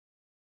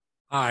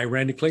Hi,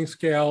 Randy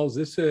Klingscales.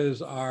 This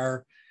is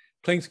our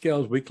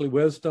Klingscales Weekly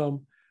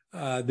Wisdom.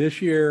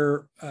 This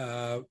year,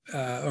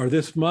 or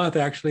this month,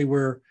 actually,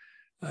 we're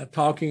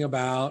talking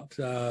about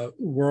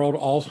World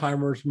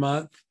Alzheimer's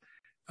Month.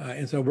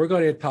 And so we're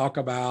going to talk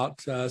about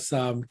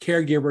some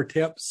caregiver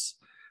tips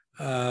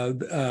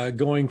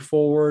going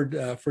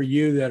forward for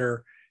you that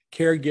are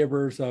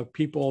caregivers of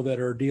people that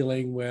are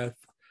dealing with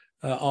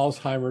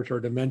Alzheimer's or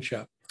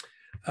dementia.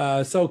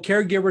 So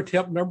caregiver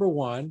tip number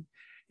one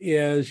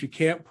is you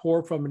can't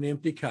pour from an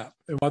empty cup.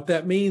 And what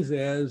that means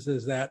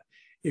is that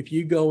if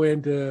you're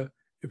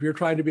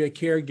trying to be a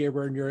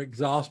caregiver and you're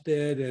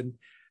exhausted and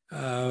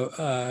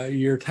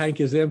your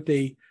tank is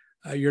empty,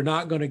 you're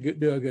not going to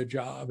do a good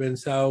job. And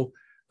so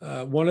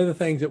one of the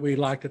things that we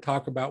like to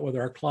talk about with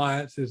our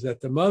clients is that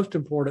the most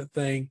important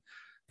thing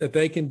that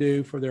they can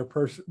do for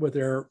with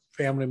their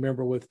family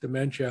member with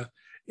dementia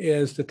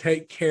is to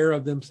take care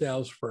of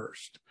themselves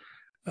first.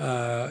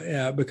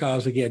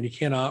 Because again, you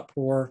cannot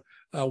pour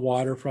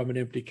water from an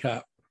empty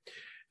cup.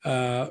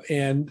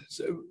 And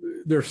so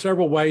there's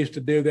several ways to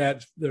do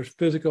that. There's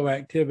physical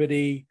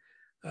activity,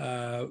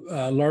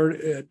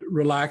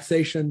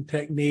 relaxation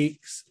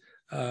techniques,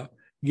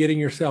 getting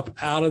yourself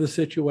out of the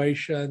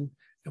situation.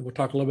 And we'll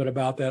talk a little bit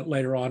about that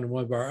later on in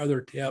one of our other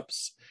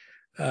tips.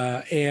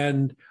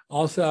 And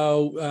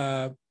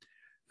also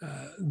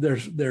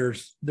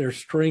there's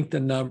strength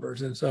in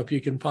numbers. And so if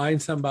you can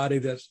find somebody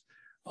that's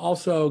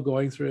also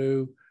going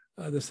through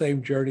the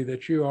same journey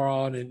that you are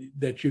on, and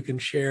that you can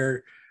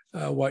share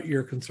what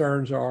your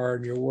concerns are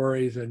and your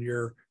worries and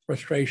your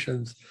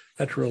frustrations,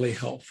 that's really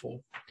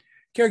helpful.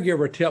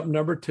 Caregiver tip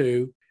number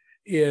two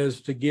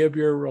is to give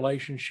your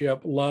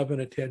relationship love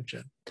and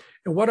attention.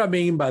 And what I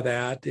mean by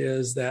that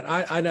is that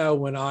I know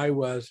when I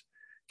was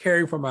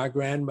caring for my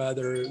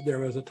grandmother, there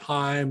was a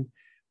time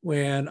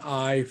when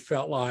I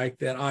felt like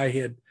that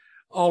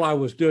all I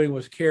was doing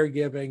was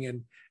caregiving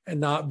and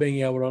not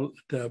being able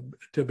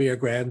to be a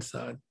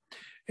grandson.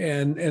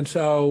 And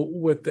so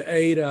with the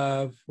aid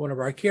of one of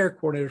our care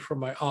coordinators from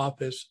my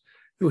office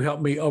who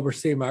helped me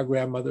oversee my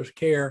grandmother's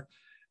care,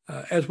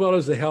 as well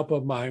as the help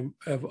of my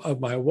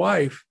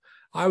wife,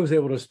 I was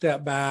able to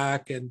step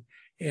back and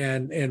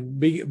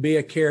be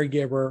a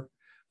caregiver,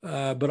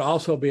 but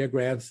also be a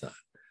grandson.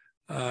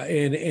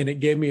 And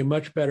it gave me a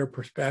much better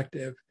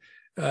perspective.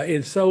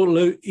 It's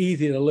so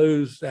easy to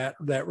lose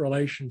that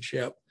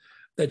relationship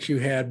that you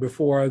had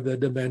before the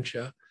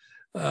dementia.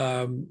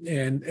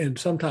 And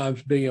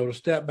sometimes being able to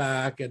step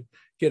back and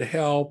get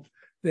help,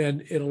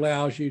 then it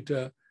allows you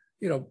to,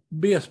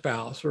 be a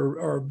spouse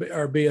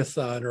or be a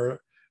son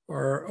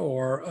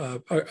or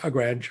a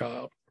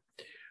grandchild.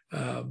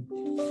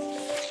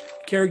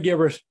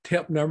 Caregivers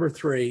tip number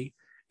three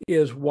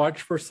is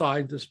watch for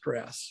signs of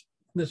stress.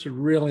 This is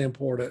really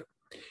important.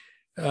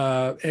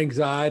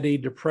 Anxiety,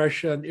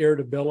 depression,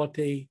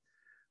 irritability,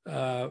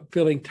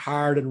 feeling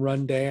tired and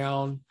run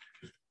down,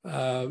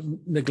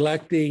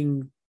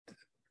 neglecting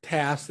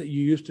tasks that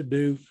you used to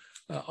do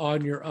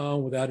on your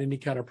own without any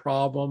kind of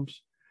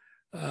problems,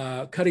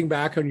 cutting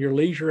back on your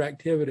leisure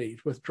activities,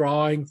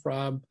 withdrawing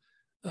from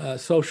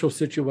social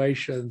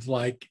situations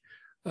like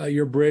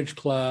your bridge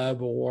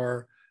club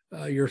or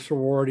your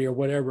sorority or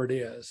whatever it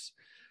is,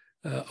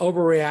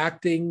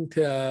 overreacting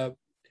to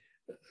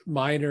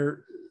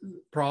minor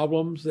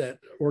problems that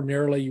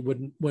ordinarily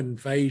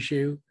wouldn't faze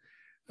you,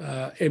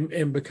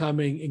 and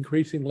becoming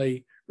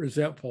increasingly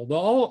resentful.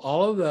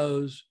 All of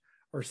those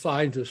are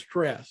signs of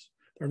stress.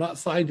 They're not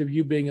signs of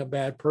you being a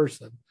bad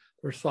person.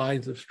 They're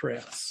signs of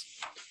stress.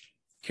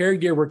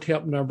 Caregiver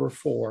tip number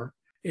four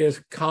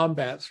is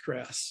combat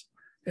stress.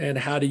 And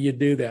how do you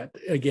do that?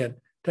 Again,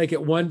 take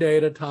it one day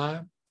at a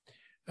time.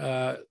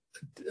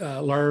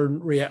 Learn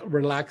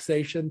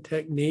relaxation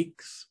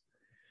techniques.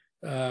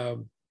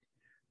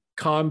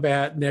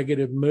 Combat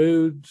negative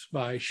moods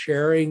by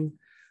sharing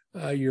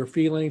your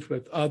feelings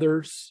with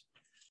others.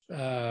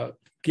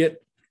 Get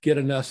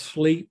enough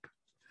sleep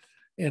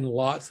and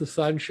lots of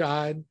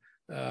sunshine,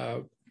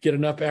 get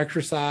enough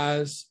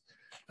exercise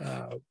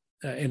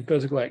and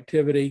physical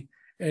activity.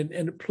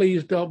 And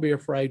please don't be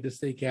afraid to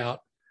seek out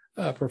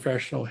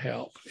professional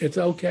help. It's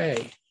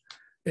okay.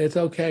 It's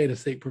okay to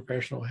seek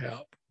professional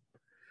help.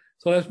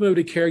 So let's move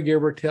to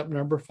caregiver tip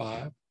number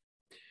five.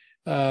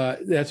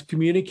 That's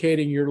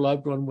communicating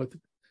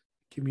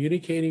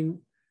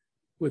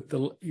with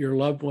your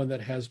loved one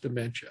that has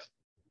dementia.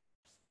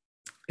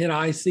 And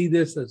I see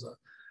this as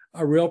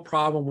a real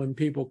problem when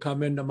people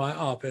come into my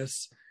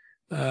office.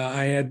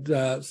 I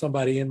had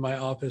somebody in my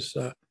office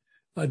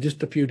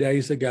just a few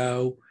days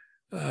ago,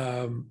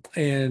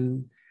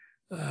 and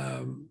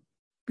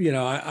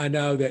I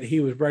know that he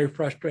was very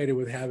frustrated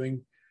with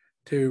having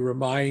to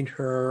remind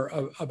her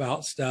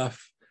about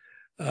stuff.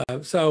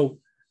 So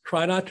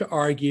try not to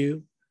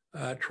argue.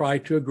 Try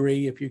to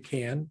agree if you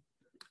can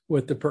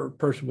with the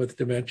person with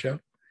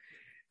dementia.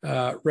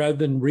 Rather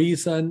than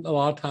reason, a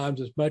lot of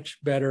times it's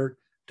much better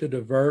to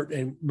divert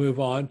and move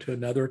on to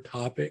another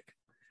topic.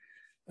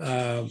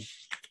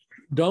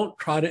 Don't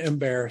try to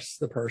embarrass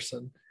the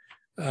person.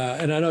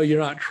 And I know you're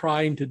not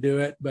trying to do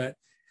it, but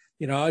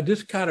I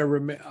just kind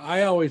of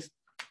I always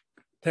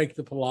take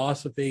the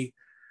philosophy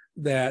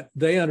that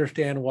they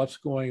understand what's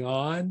going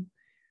on.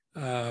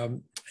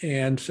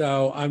 And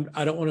so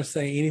I don't want to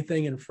say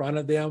anything in front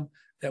of them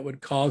that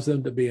would cause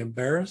them to be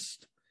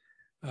embarrassed.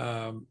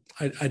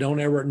 I don't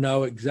ever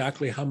know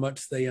exactly how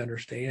much they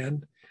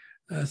understand.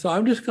 So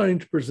I'm just going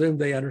to presume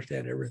they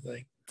understand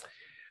everything.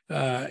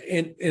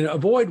 And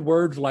avoid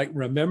words like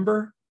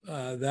remember.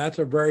 That's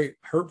a very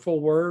hurtful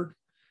word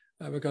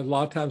because a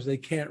lot of times they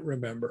can't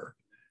remember,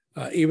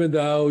 even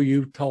though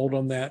you told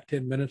them that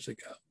 10 minutes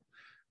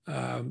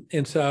ago.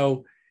 And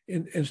so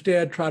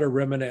instead try to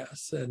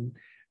reminisce. And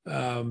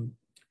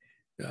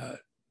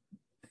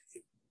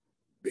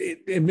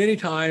many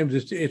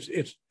times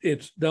it's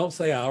don't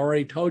say I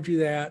already told you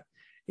that.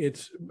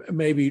 It's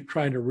maybe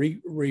trying to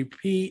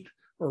repeat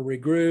or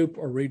regroup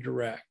or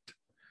redirect.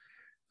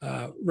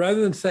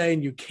 Rather than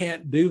saying you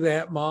can't do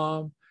that,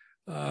 Mom,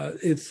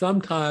 it's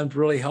sometimes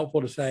really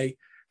helpful to say,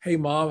 hey,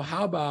 Mom,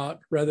 how about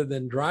rather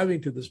than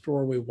driving to the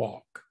store, we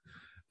walk?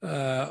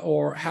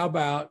 Or how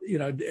about,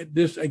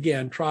 this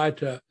again, try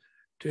to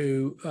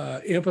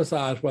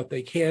emphasize what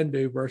they can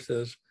do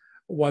versus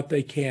what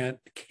they can't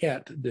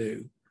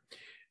do.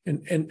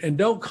 And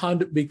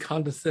don't be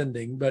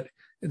condescending, but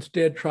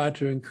instead try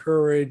to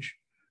encourage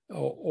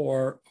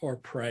or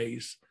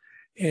praise.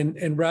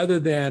 And rather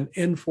than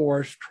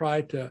enforce,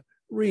 try to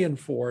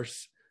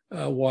reinforce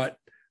what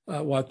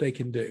they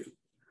can do.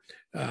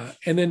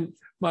 And then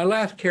my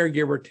last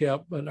caregiver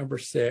tip, number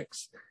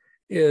 6,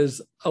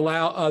 is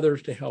allow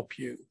others to help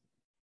you.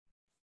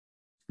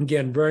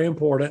 Again, very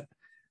important.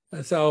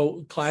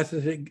 So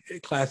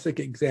classic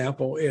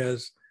example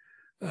is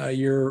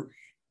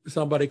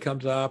somebody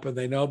comes up and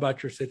they know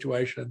about your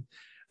situation.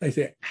 They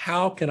say,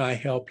 how can I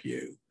help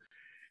you?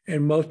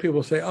 And most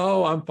people say,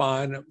 oh, I'm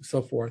fine, and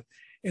so forth.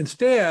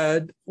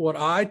 Instead, what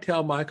I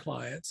tell my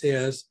clients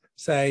is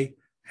say,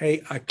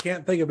 hey, I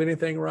can't think of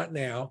anything right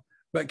now,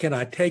 but can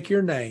I take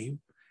your name?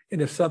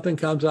 And if something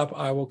comes up,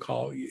 I will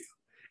call you.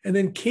 And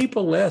then keep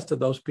a list of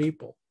those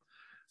people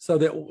so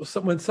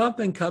that when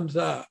something comes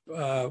up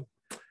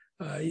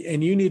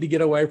and you need to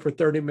get away for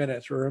 30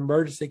 minutes or an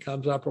emergency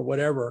comes up or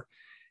whatever,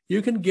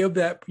 you can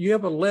you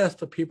have a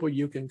list of people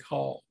you can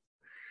call.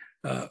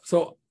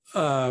 So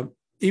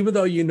even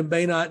though you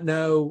may not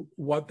know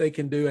what they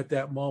can do at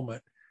that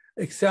moment,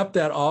 accept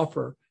that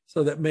offer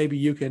so that maybe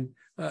you can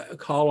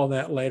call on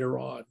that later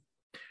on.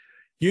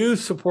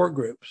 Use support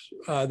groups.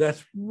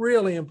 That's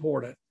really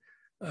important.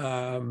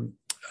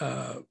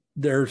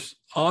 There's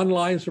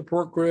online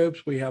support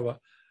groups. We have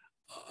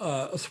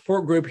a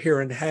support group here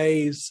in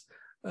Hayes.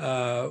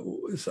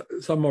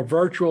 Some are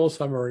virtual,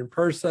 some are in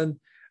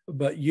person,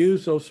 but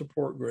use those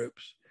support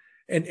groups.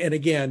 And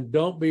again,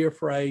 don't be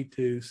afraid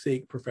to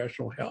seek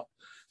professional help.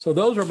 So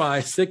those are my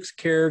 6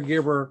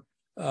 caregiver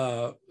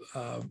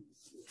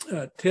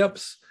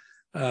tips.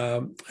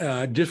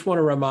 Just want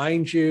to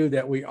remind you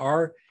that we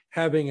are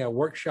having a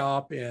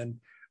workshop in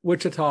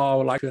Wichita. I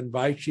would like to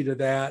invite you to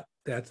that.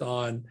 That's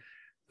on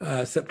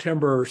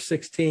September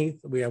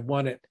 16th. We have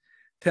one at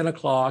 10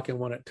 o'clock and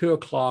one at 2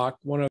 o'clock.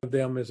 One of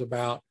them is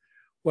about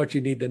what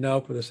you need to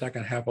know for the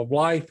second half of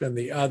life, and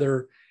the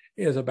other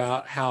is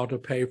about how to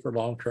pay for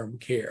long-term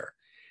care.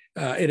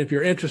 And if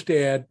you're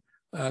interested,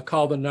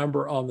 call the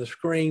number on the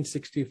screen,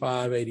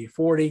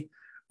 658040,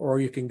 or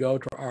you can go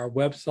to our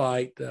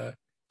website,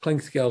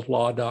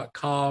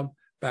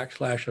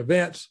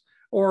 clinkscaleslaw.com/events,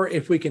 or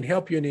if we can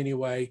help you in any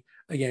way,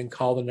 again,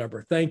 call the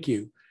number. Thank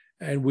you.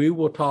 And we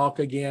will talk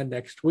again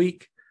next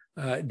week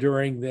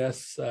during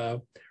this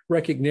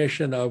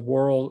recognition of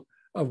World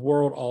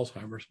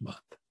Alzheimer's Month.